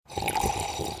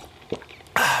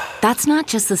That's not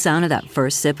just the sound of that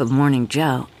first sip of Morning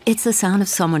Joe. It's the sound of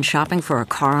someone shopping for a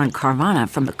car on Carvana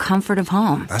from the comfort of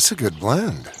home. That's a good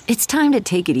blend. It's time to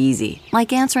take it easy,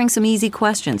 like answering some easy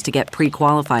questions to get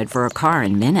pre-qualified for a car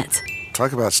in minutes.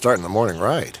 Talk about starting the morning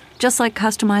right. Just like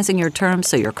customizing your terms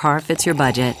so your car fits your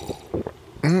budget.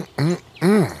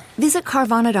 Visit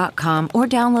Carvana.com or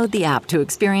download the app to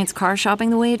experience car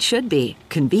shopping the way it should be.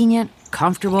 Convenient,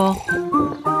 comfortable.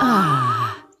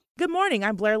 Good morning,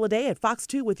 I'm Blair Lede at Fox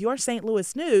 2 with your St.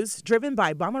 Louis news, driven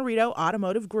by Bomarito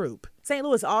Automotive Group. St.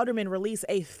 Louis aldermen released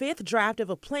a fifth draft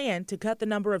of a plan to cut the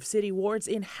number of city wards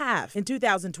in half. In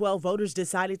 2012, voters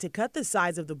decided to cut the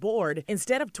size of the board.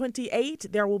 Instead of 28,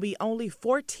 there will be only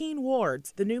 14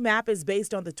 wards. The new map is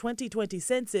based on the 2020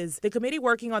 census. The committee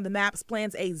working on the maps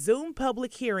plans a Zoom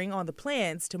public hearing on the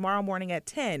plans tomorrow morning at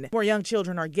 10. More young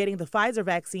children are getting the Pfizer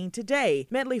vaccine today.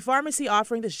 Medley Pharmacy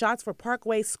offering the shots for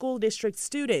Parkway School District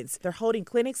students. They're holding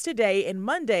clinics today and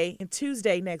Monday and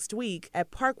Tuesday next week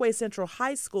at Parkway Central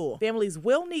High School. Families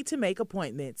will need to make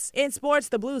appointments. In sports,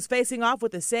 the Blues facing off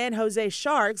with the San Jose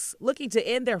Sharks, looking to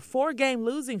end their 4-game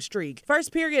losing streak.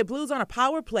 First period, Blues on a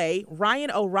power play. Ryan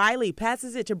O'Reilly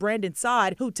passes it to Brandon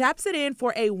Saad, who taps it in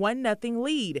for a 1-0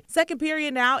 lead. Second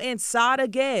period now, and Saad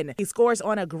again. He scores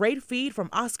on a great feed from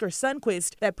Oscar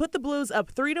Sundquist that put the Blues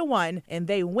up 3-1, and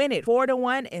they win it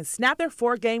 4-1 and snap their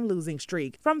 4-game losing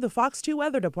streak. From the Fox 2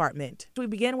 Weather Department, we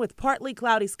begin with partly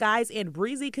cloudy skies and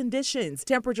breezy conditions.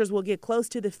 Temperatures will get close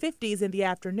to the 50s in the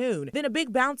afternoon. Then a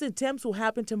big bounce in temps will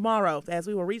happen tomorrow as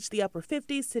we will reach the upper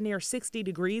 50s to near 60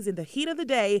 degrees in the heat of the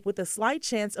day with a slight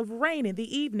chance of rain in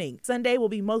the evening. Sunday will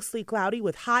be mostly cloudy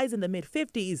with highs in the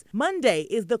mid-50s. Monday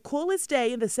is the coolest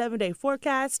day in the 7-day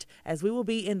forecast as we will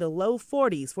be in the low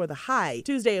 40s for the high.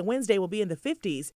 Tuesday and Wednesday will be in the 50s